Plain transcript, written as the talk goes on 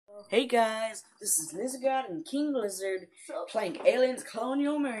Hey guys, this is Lizard and King Lizard playing Aliens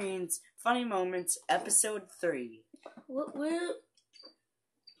Colonial Marines Funny Moments Episode 3.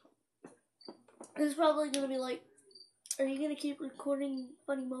 This is probably going to be like, are you going to keep recording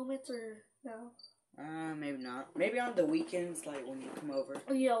funny moments or no? Maybe not. Maybe on the weekends, like when you come over.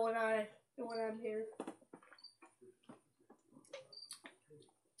 Oh, yeah, when I'm here.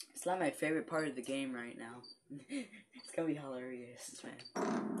 It's not my favorite part of the game right now. It's gonna be hilarious, man.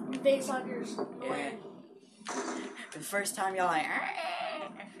 Your face on your yeah. The first time y'all like,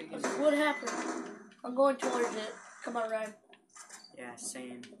 what happened? I'm going towards it. Come on, Ryan. Yeah,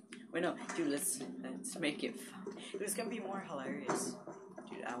 same. Wait, no, dude, let's make it fun. It was gonna be more hilarious.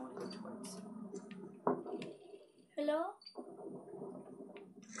 Dude, I wanna go towards. Hello?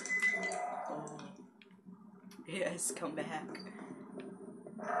 Oh. Yes, come back.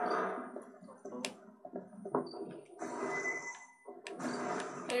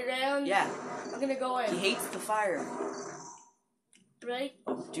 Hey, Ryan? Yeah. I'm gonna go in. He hates the fire. Ready?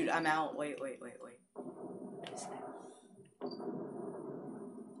 Oh, dude, I'm out. Wait.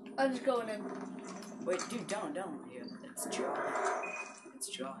 I'm just going in. Wait, dude, don't. Yeah, let's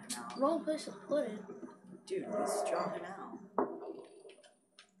draw him out. Wrong place to put it. Dude, let's draw him out.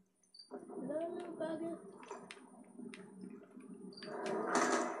 Hello, little bugger.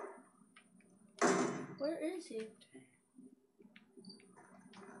 Where is he?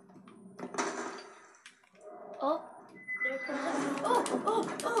 Oh, there comes him.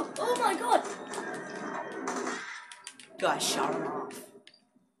 Oh my god! Dude, I shot him off.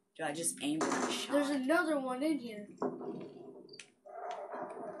 Dude, I just aimed and I shot. There's another one in here.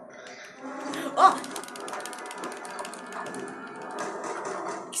 Oh!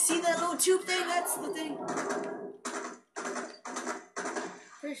 See that little tube thing? That's the thing.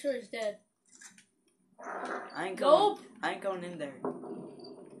 Pretty sure he's dead. I ain't going in there.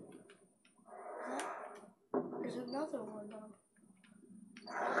 There's another one though.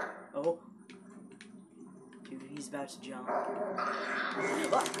 Oh. Dude, he's about to jump.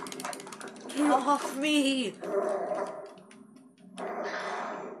 Oh. Get off me!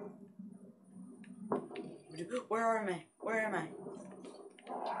 Where am I?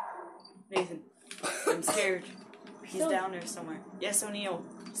 Nathan, I'm scared. He's down there somewhere. Yes, O'Neal,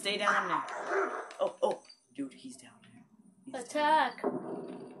 stay down there. Oh, dude, he's down there. Attack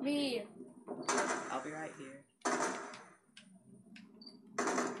me. I'll be right here.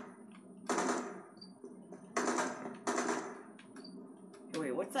 Hey,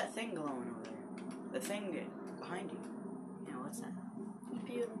 wait, what's that thing glowing over there? The thing behind you. Yeah, what's that?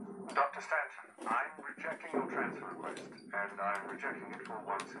 Computer. Dr. Stanton, I'm rejecting your transfer request, and I'm rejecting it for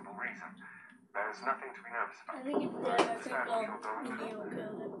one simple reason. There's nothing to be nervous about. I think it's dead. I think O'Neal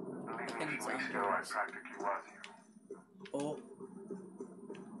killed it. Believe me, a few weeks ago I practically was you. Oh.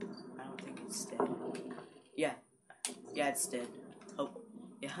 I don't think it's dead. Yeah, it's dead. Oh,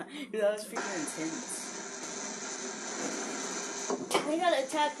 yeah. Dude, that was freaking intense. They got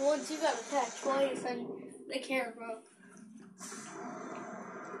attacked once, you got attacked twice, and they can't run.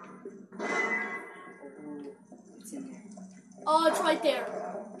 Oh, it's in there. Oh, it's right there.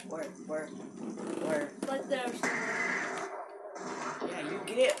 Where? Right there. Yeah, you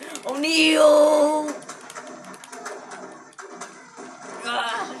get it. O'Neal! I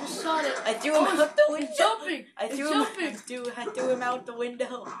just shot it. I threw him out the window. It's jumping. I threw him out the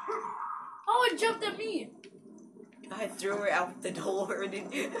window. Oh, it jumped at me. I threw it out the door. I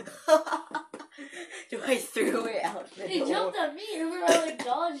threw it out the door. He jumped at me. Remember, I like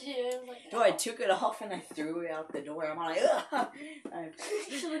dodged it. No, I took it off and I threw it out the door. I'm like, ugh.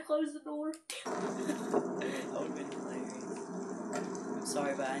 You should have closed the door. That would have been hilarious. I'm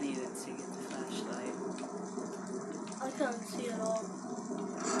sorry, but I needed to get the flashlight. I couldn't see it all.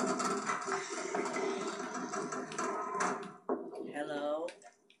 Hello?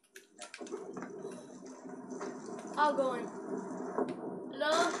 I'll go in.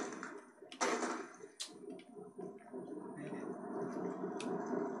 Hello?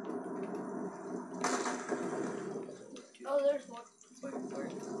 Oh, there's one. Where?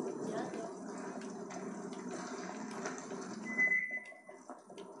 Yeah.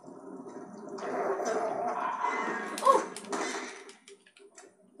 Oh!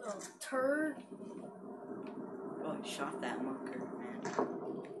 Oh, turd. Oh, I shot that mucker, man.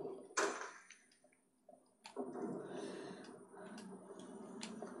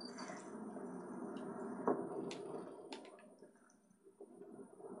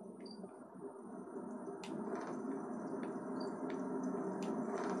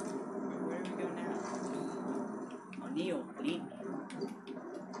 O'Neal, lead me.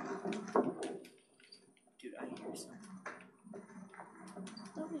 Dude, I hear something.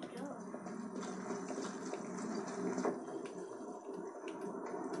 Oh my god.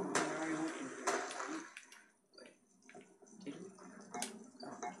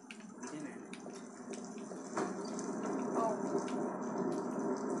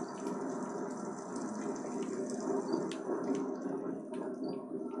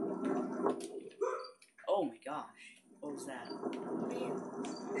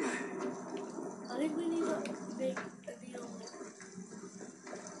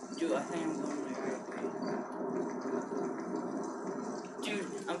 Dude, I think I'm going the right way. Dude,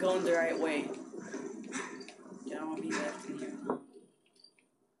 I'm going the right way. Dude, I don't want to be left in here.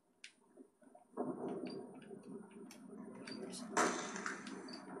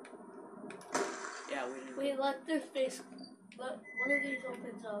 Yeah, we didn't. Wait, let their face. Let one of these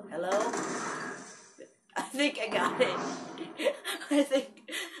opens up. Hello? I think I got it.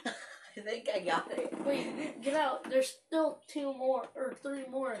 I think I got it. Wait, get out. There's still 2 more or 3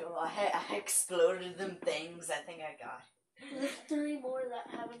 more. Dude, I exploded them things. I think I got it. There's 3 more that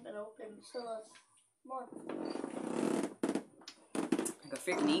haven't been opened. So come on. Like a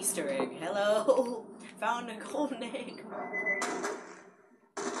freaking Easter egg. Hello? Found a golden egg.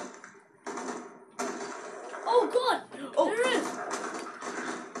 Oh God! Oh. There is.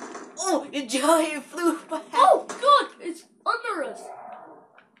 Oh, a giant flew by. Oh God! It's under us.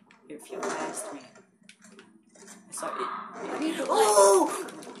 It flew past me. I saw it. I need to Oh!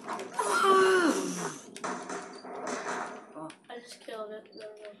 I just killed it. There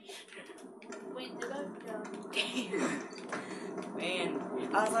we go. Wait, did I? Yeah. Damn. Man,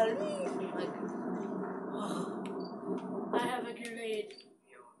 I was like, oh. I have a grenade.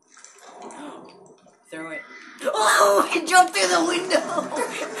 Throw it. Oh, it jumped through the window.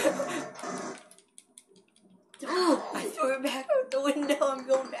 I threw it back out the window. I'm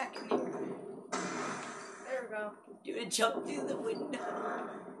going back in here. There we go. Dude, it jumped through the window.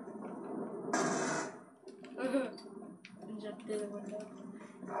 And jumped through the window.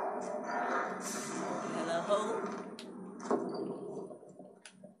 Hello?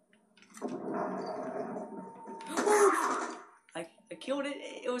 I killed it.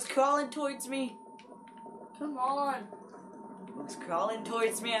 It was crawling towards me. Come on. It was crawling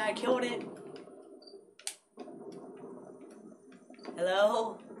towards me and I killed it.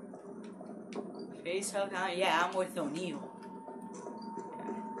 Hello? Face hug? Yeah, I'm with O'Neal.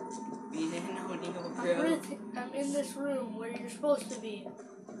 Me and O'Neal, bro. I'm in this room where you're supposed to be.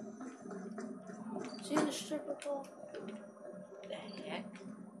 See the stripper pole? The heck?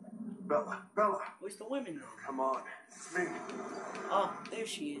 Bella, Bella, Where's the women? come on. It's me. Oh, there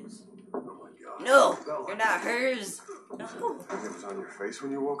she is. Oh my God. No! Bella. You're not hers! No! I think it was on your face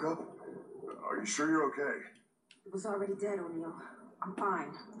when you woke up. Are you sure you're okay? It was already dead, O'Neal. I'm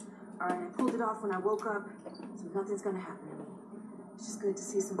fine. Alright, I pulled it off when I woke up, so nothing's gonna happen to me. It's just good to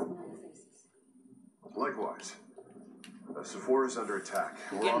see some familiar faces. Likewise. Sephora's under attack.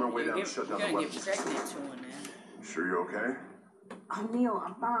 We're on our way down to shut down the You're gonna get weapons. pregnant to one, man. Sure you're okay? O'Neal,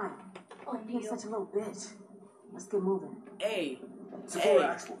 I'm fine. Quit being O'Neal. such a little bitch. Let's get moving. Hey! Sephora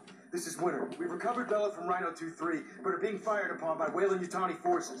Axel, this is Winter. We've recovered Bella from Rhino 2-3, but are being fired upon by Weyland-Yutani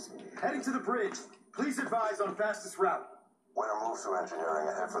forces. Heading to the bridge. Please advise on fastest route. Winter moves through engineering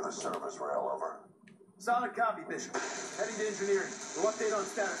and head for the service rail, over. Solid copy, Bishop. Heading to engineering. We'll update on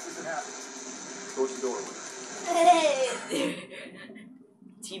status as it happens. Close the door, Winter. Hey!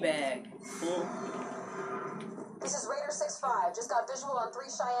 Teabag. Cool. This is Raider 6-5. Just got visual on 3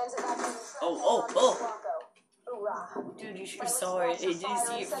 Cheyennes evacuating Oh. Hoorah. Dude, you should have saw it. Did you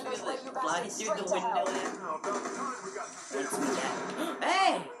see it fly through the window? Now, about time we got What's that?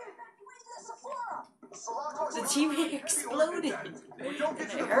 Hey! The TV exploded. We don't get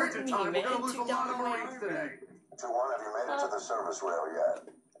And to it the hurt bridge in me, time. We're man. gonna lose a Took lot down of my Marines armor. today. 2-1, have you made it to the service rail yet?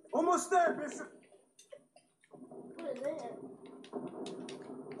 Almost there, Bishop. What is that?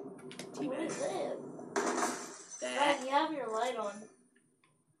 What Teabag. is that? That. Ryan, you have your light on.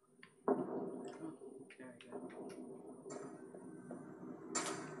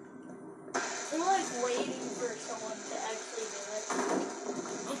 They're like waiting for someone to actually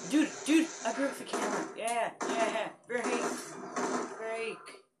do it. Dude, I broke the camera. Yeah. Break.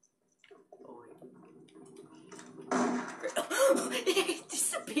 Oh, wait. It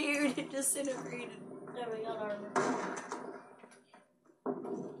disappeared. It disintegrated. There we got armor.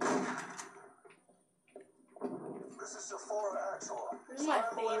 This is Sephora Axel. This is my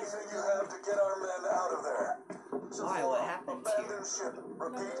Scramble favorite. anything you have to get our men out of there. Why? What happened here? Abandoned ship. Repeat,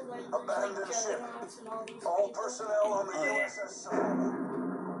 Remember, like, abandoned ship. juggernauts and all these All people? personnel on the Oh, yeah. USS Sephora.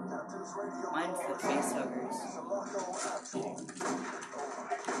 Captain's radio. Mine's the face huggers. Sulaco Axel.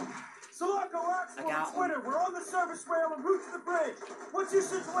 Sulaco I Axel, got it's Winter. We're on the service rail en route to the bridge. What's your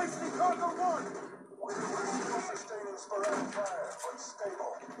situation in Cargo 1? We're still sustaining sporadic fire, but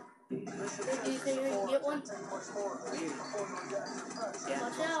stable. Do you think we can get one? Take much more of this before the reactor cracks. Yeah.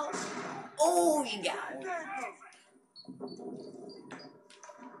 Watch out. Oh, you got one.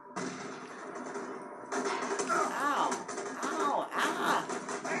 Ow. Ah.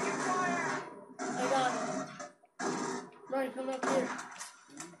 I got him. Ryan, come up here.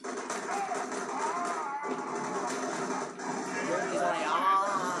 He's like,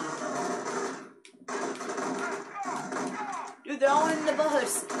 ah. they're all in the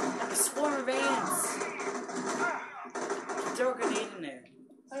bus. Like a swarm of ants. Throw a grenade in there.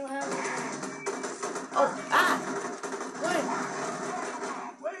 I don't have one. Oh, ah! Wait.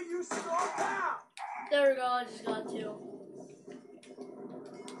 Where you stop now? There we go, I just got two.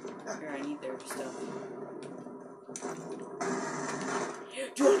 Here, I need their stuff.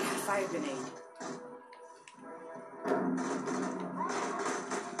 Dude, I got a fire grenade.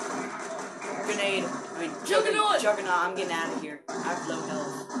 Grenade. I mean, Juggernaut! Juggernaut, I'm getting out of here. I have low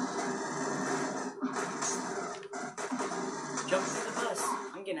health. Jump through the bus.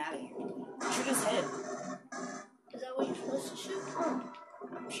 I'm getting out of here. Shoot his head. Is that what you're supposed to shoot?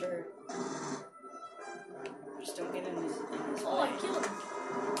 I'm sure. Just don't get in his Oh, way. I killed him.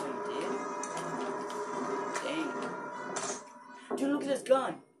 Oh, you did? Dang. Dude, look at this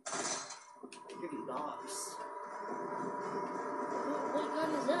gun. You're the boss. What gun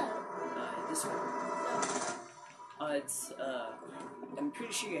is that? This one. No. It's, I'm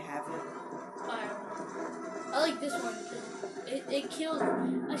pretty sure you have it. Fire. I like this one because it kills. I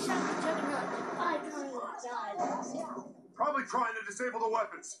shot the Juggernaut like 5 times and died. Probably trying to disable the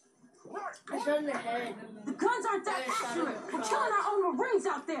weapons. I shot in the head. The guns aren't that Yeah, shot accurate. him. We're killing our own Marines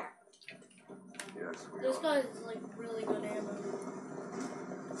out there. Yes, we This are. guy is like really good ammo.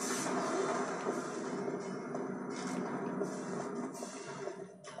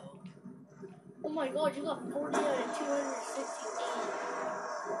 Oh my god, you got 40 out of 268.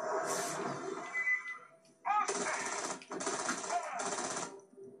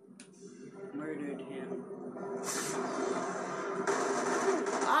 Murdered him.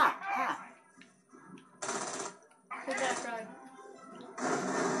 Ah! Ah! Hit that guy.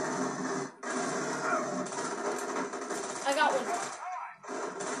 I got one.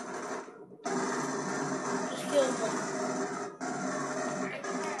 Just killed one.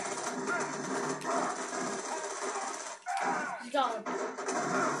 Just got one.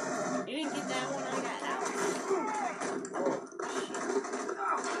 You didn't get that one, I got that one. Oh, shit.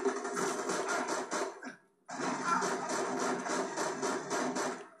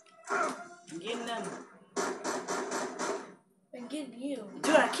 I'm getting them. I'm getting you.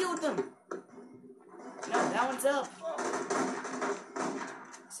 Dude, I killed them! No, that one's up.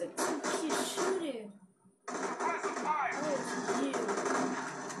 Said, He's shooting. Oh, it's you.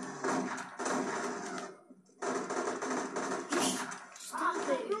 Stop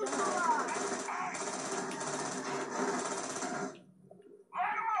it. No.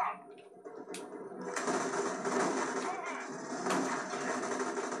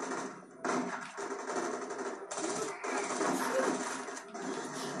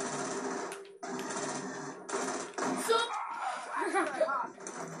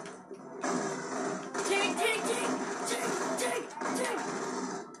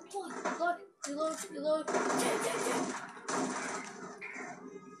 Reload.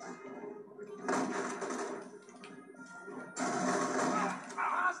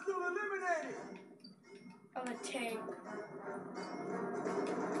 Hostile eliminated. I'm a tank.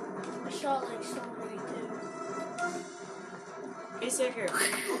 I shot like so many too. Facehugger.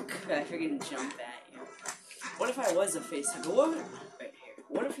 I freaking jump at you. What if I was a facehugger? What? Right here.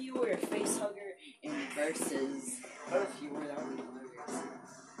 What if you were a facehugger in versus? What if you were? That would be hilarious.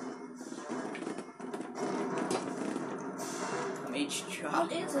 Mage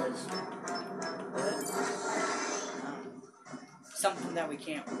drop. What is this? Something that we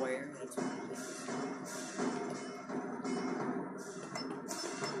can't wear. That's what it is.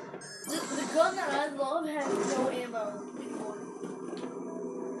 The gun that I love has no ammo anymore.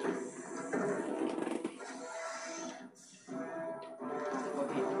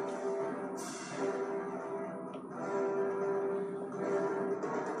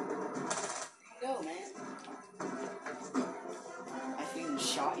 Go, man. I think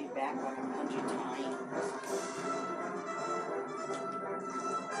shot you back like 100 times.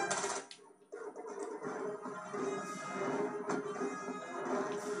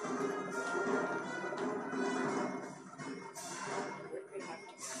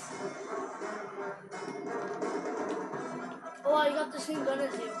 Oh, I got the same gun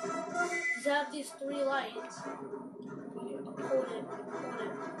as you. Does it have these 3 lights? Hold it. Hold it.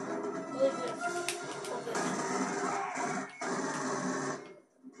 Hold it. Hold it.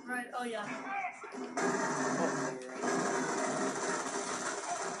 Right, oh yeah.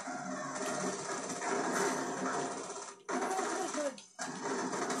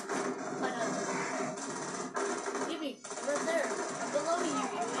 Give me, I'm right there. I'm below you, you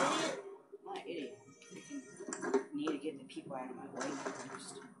idiot. I'm not an idiot. I need to get the people out of my way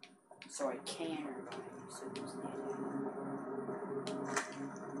first. So I can revive you. So there's the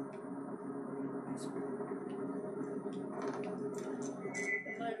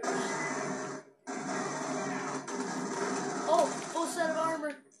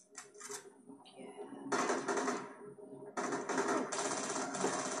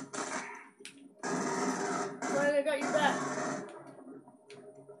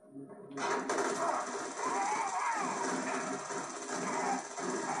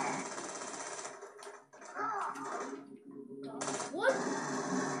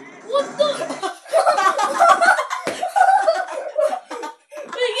What the?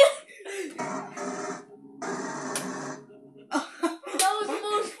 That was the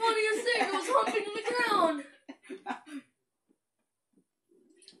most funniest thing. It was humping on the ground.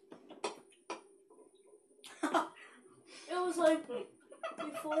 It was like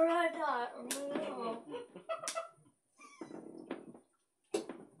before I died. I'm like, oh.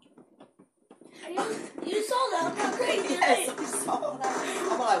 You saw that? I'm not crazy, Yes, right? I saw that.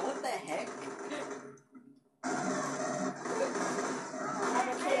 I'm like, what the heck? I'm a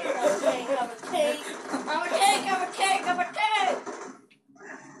tank, I'm a tank, I'm a tank. I'm a tank, I'm a tank, I'm a tank.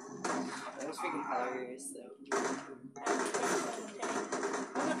 That was freaking hilarious, though.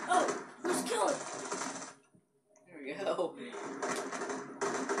 Oh, who's killing? There we go.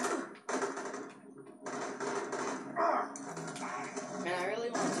 Man, I really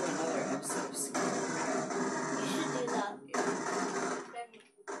want to do another episode of Scott. You should do that.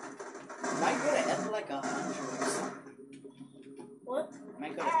 Might go to like 100 or something. What?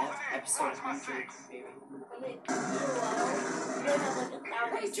 Might go to episode 100, maybe. I mean, you don't have like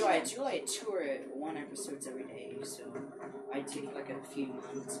 1,000. I do like 2 or 1 episodes every day, so I take like a few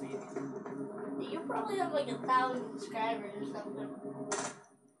months, maybe. You probably have like 1,000 subscribers or something.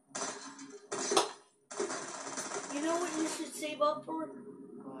 You know what you should save up for?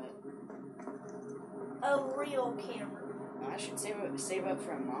 But A real camera. I should save up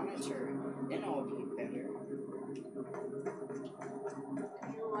for a monitor, then it'll be better.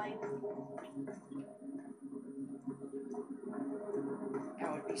 You like,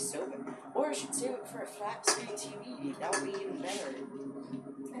 That would be so good. Or I should save it for a flat screen TV. That would be even better.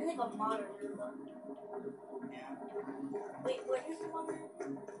 I think a monitor though. Yeah. Wait, what is the monitor?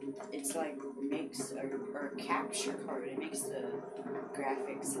 It's like makes a capture card. It makes the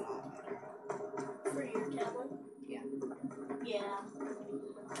graphics a lot better. For your tablet? Yeah. Yeah.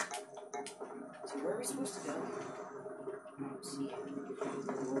 So where are we supposed to go? I don't see it.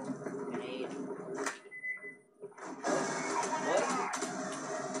 Ooh, grenade. What?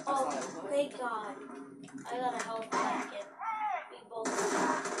 Oh, thank God. I got a health packet. We both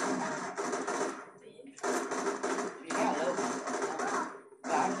You got low.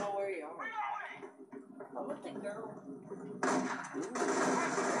 But I don't know where you are. I'm with the girl. Ooh.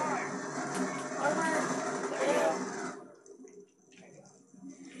 Armor. There you go.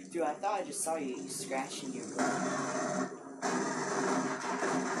 Dude, I thought I just saw you scratching your butt.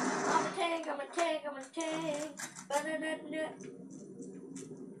 I'm a tank, I'm a tank, I'm a tank. Ba-da-da-da.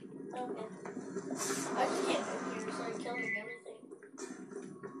 Okay. I just can't move here, so I'm killing everything.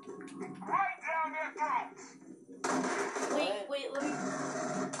 Right down their throats! Wait, let me.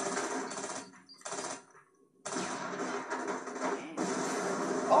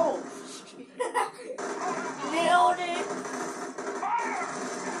 Oh! Nailed it!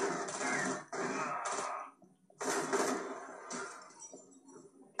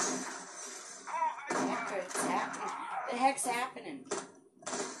 The heck's happening?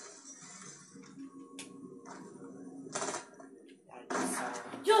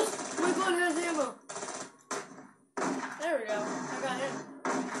 Just! My gun has ammo! There we go. I got it.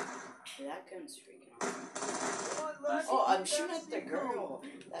 That gun's freaking off. Oh, I'm shooting at the girl.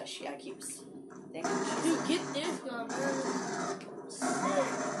 That I keep thinking she's... Dude, get this gun, man.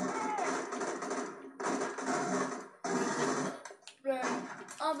 Right.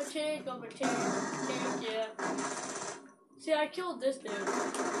 I'm a tank, yeah. See, I killed this dude.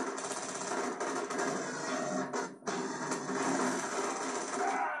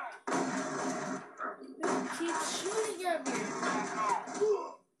 Dude, keep shooting at me.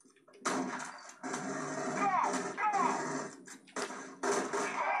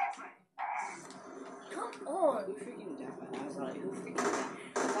 Come on. Who freaking died? I was like, who freaking died?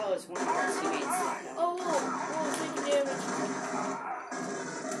 I thought it was one of our teammates that died. Oh, whoa, taking damage.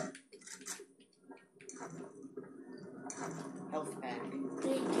 Health back.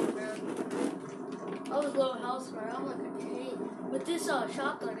 Thank you, man. I was low health, man. I'm like a tank. With this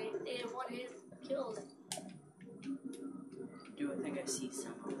shotgun, it one hit kills. Dude, I think I see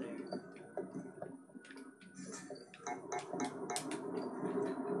some over there.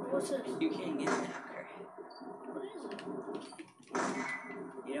 What's this? You can't get that crap. What is it?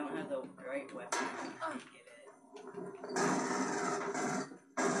 You don't have the right weapon. You can't get it.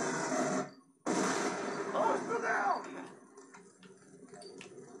 Oh!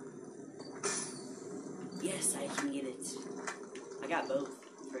 Yes, I can get it. I got both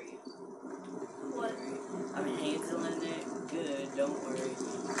for you. What? I'm handling it good, don't worry.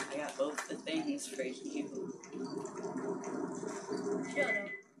 I got both the things for you. Shut up.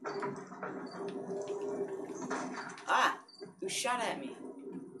 Ah! Who shot at me?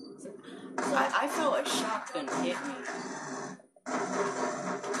 I felt a shotgun hit me.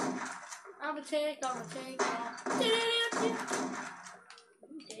 I'm a tank. I'm dead.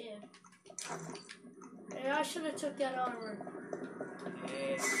 Hey, I should have took that armor.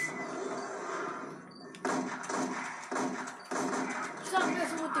 Hey. Stop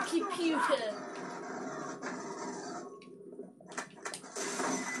messing with the computer.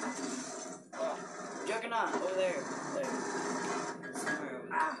 Juggernaut, over there. There. Somewhere over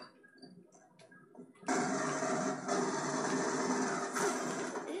there.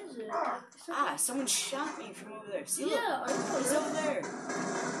 What is it? Ah, someone shot me from over there. See, Yeah, look. I know. He's over there.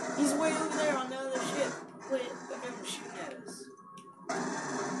 He's way over there on the other ship. Wait, Look at him shooting at us.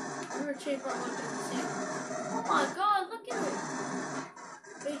 I'm gonna change my weapon and see. Oh my god, look at it.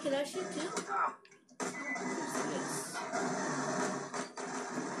 Wait, can I shoot too? Who's this?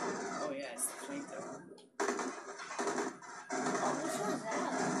 Oh yeah, it's the flamethrower. Oh, which one's that?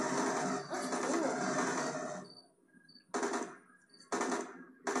 That's cool.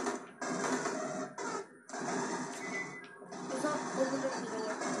 It's not open up the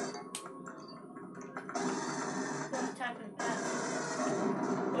door. Don't type in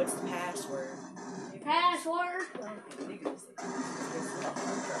password. What's the password? Password?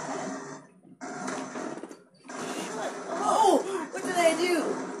 Oh! What did I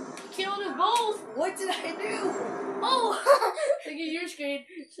do? Killed us both! What did I do? Oh! Look at your screen.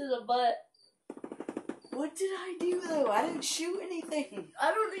 This is a butt. What did I do though? I didn't shoot anything.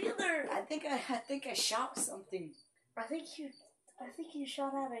 I don't either. I think I shot something. I think you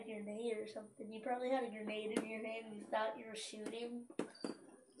shot out a grenade or something. You probably had a grenade in your hand and you thought you were shooting.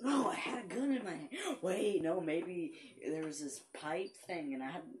 No, I had a gun in my hand. Wait, no, maybe there was this pipe thing and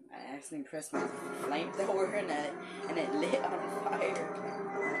I accidentally pressed my flamethrower and it lit on fire.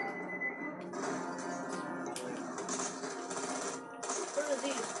 What are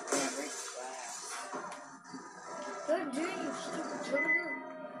these? Don't do you stupid children.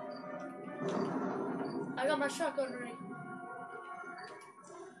 I got my shotgun ready.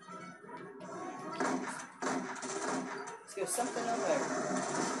 Let's go something over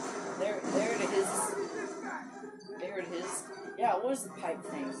there. There it is. There it is. Yeah, what was the pipe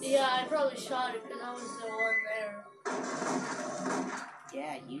thing? Yeah, I probably shot it because I was the one there.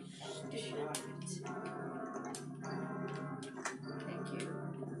 Yeah, you shot it. Thank you.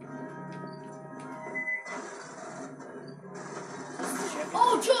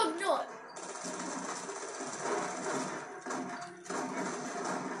 Oh, Juggernaut!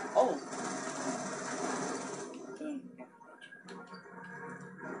 Oh!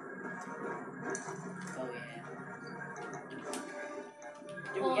 Oh yeah.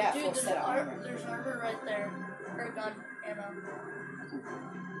 Dude, Oh, we got dude, full set of armor. there's armor right there. Or gun ammo.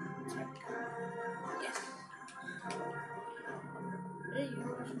 Yes. Hey,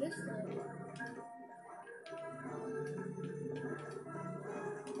 you watch this thing.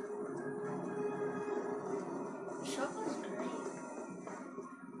 The shotgun's great.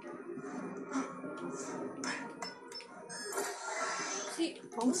 See,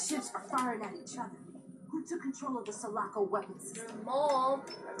 Both ships are firing at each other. Who took control of the Sulaco weapons system? your mom.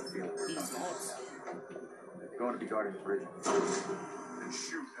 These nuts. They're going to be guarding the bridge. And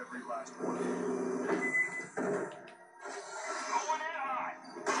shoot every last one of them. Going in high.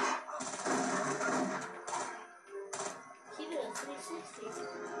 He did a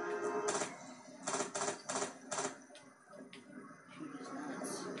 360. These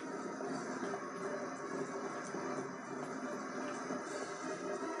nuts.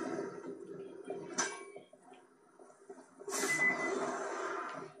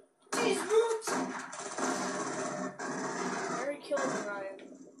 These roots! Mary killed Ryan.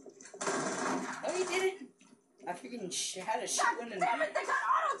 No, you didn't. I freaking had a shotgun and Damn it, they got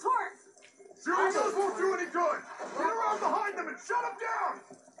auto turrets! Shooting those won't do any good. Get around behind them and shut them down.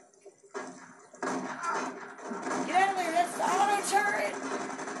 get out of there. That's the auto turret.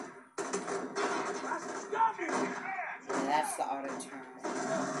 Got me. Yeah, that's the auto turret.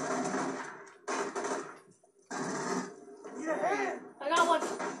 Yeah. I got one.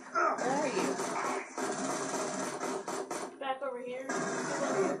 Where are you? Back over here. No,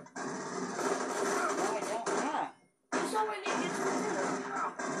 I don't. Ah. You saw when you get to the middle.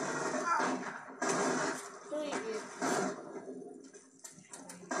 No, you did.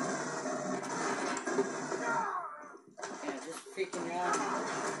 Yeah, just freaking around.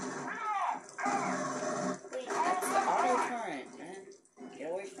 Wait, That's the auto turret, man. Get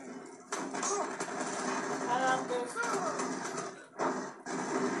away from it. I got this.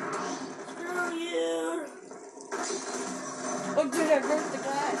 Screw you. Oh, dude, I broke the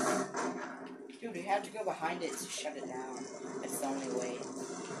glass. Dude, you have to go behind it to shut it down. That's the only way.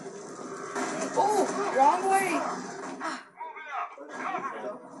 wrong way! Moving up.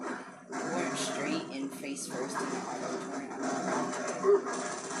 Cover. Went straight in face first in the auto turn.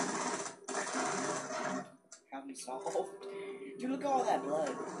 Problem solved. Dude, look at all that blood.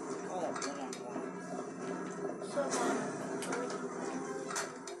 Look at all that blood on the wall. So,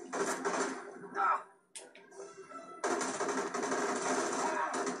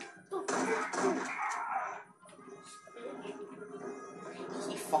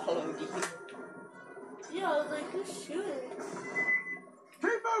 He followed you. yeah, I was like, who's shooting?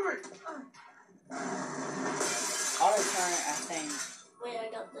 Keep moving! Auto turn, I think. Wait, I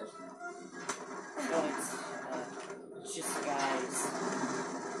got this. No, it's just guys.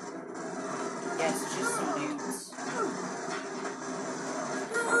 Yeah, it's just some dudes.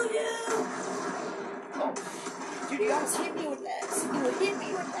 Oh, yeah! Oh, dude, you almost hit me with that. You hit me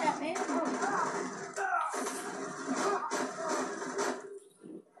with that, man.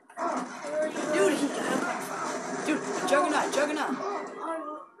 Where are you? Dude, he got him. Dude, Juggernaut.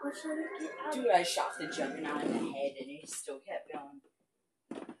 I shouldn't get out. Dude, I shot the Juggernaut in the head and he still kept going.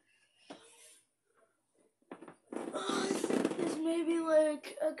 I think there's maybe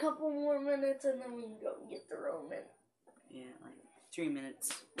like a couple more minutes and then we can go and get the Roman. Yeah, like 3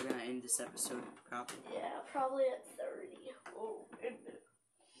 minutes. We're gonna end this episode, probably. Yeah, probably at 30. Oh, goodness.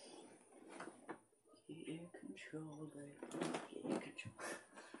 Get in control, baby. Get in control.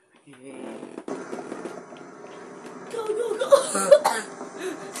 Yeah. Go, go, go!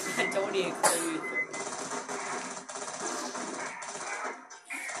 I told you to clear your throat.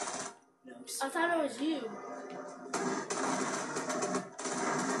 No, I thought it was you.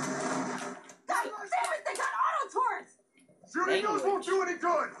 Damn it, they got auto turrets! Shooting those won't do any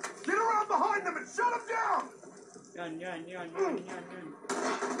good! Get around behind them and shut them down! Run.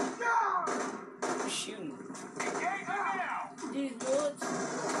 Yeah! Shooting. Engage them now. These bullets.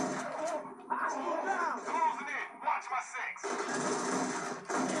 Down! Closing in. Watch my six.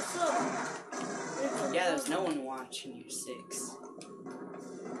 What's up? Yeah, there's no one watching your 6.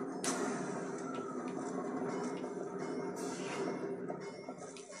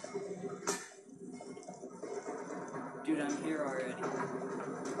 Dude, I'm here already.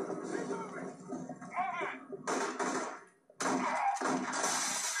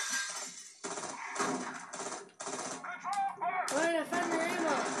 Ryan, I found your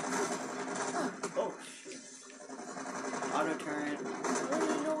ammo. Oh, shit. Auto turn. I don't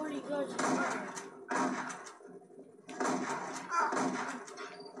even know where you guys are.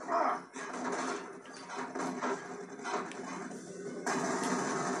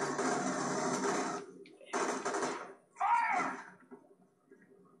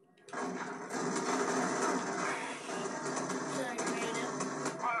 Sorry, Brandon.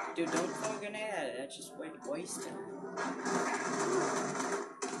 Dude, don't throw a grenade at it. That's just wasted.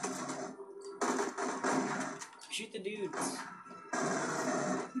 Shoot the dudes.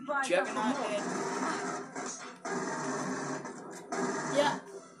 Juggernaut dead. Yeah.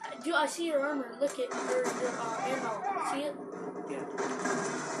 Dude, I see your armor. Look at your ammo. See it? Yeah.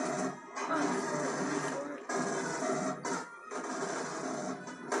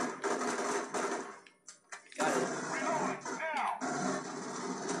 Got it.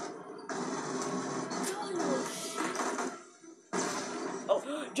 Oh,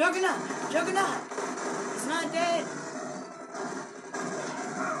 Juggernaut! He's not dead!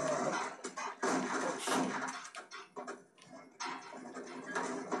 Oh, shit.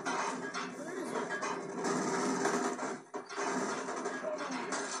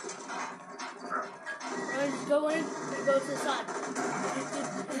 Ryan, just go in and go to the side.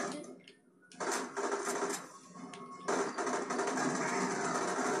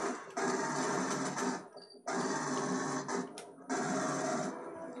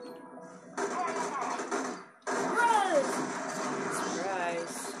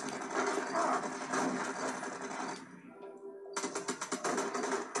 Surprise!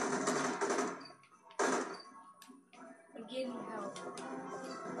 I'm getting help.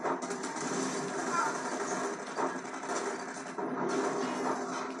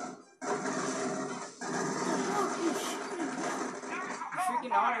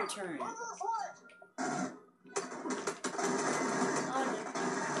 Freaking auto turn.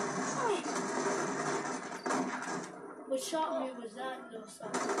 What shot me was that no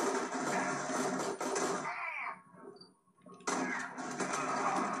stop.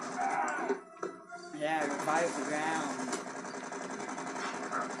 Yeah, revive the ground.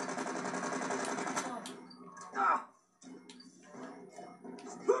 Oh.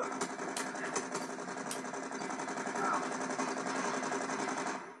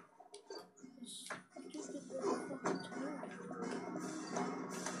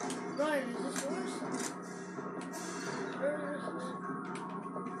 Ryan, is this yours?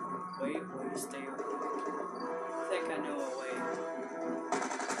 Wait, stay. I think I know a way.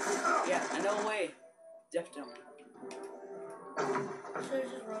 Yeah, I know a way. Definitely. Should I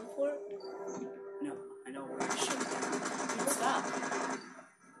just run for it? No, I know where to shut it down. Stop.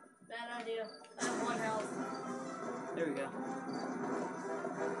 Bad idea. I have 1 health. There we go.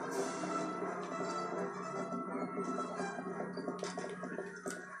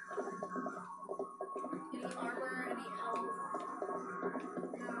 Any armor, any health?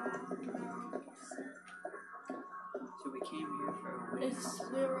 So we came here for a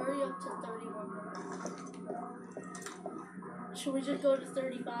We're already up to 31 minutes. Should we just go to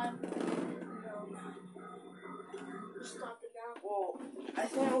 35? No. Just stop it now. Well, I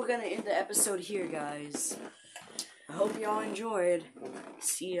think we're gonna end the episode here, guys. I hope y'all enjoyed.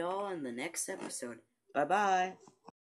 See y'all in the next episode. Bye-bye.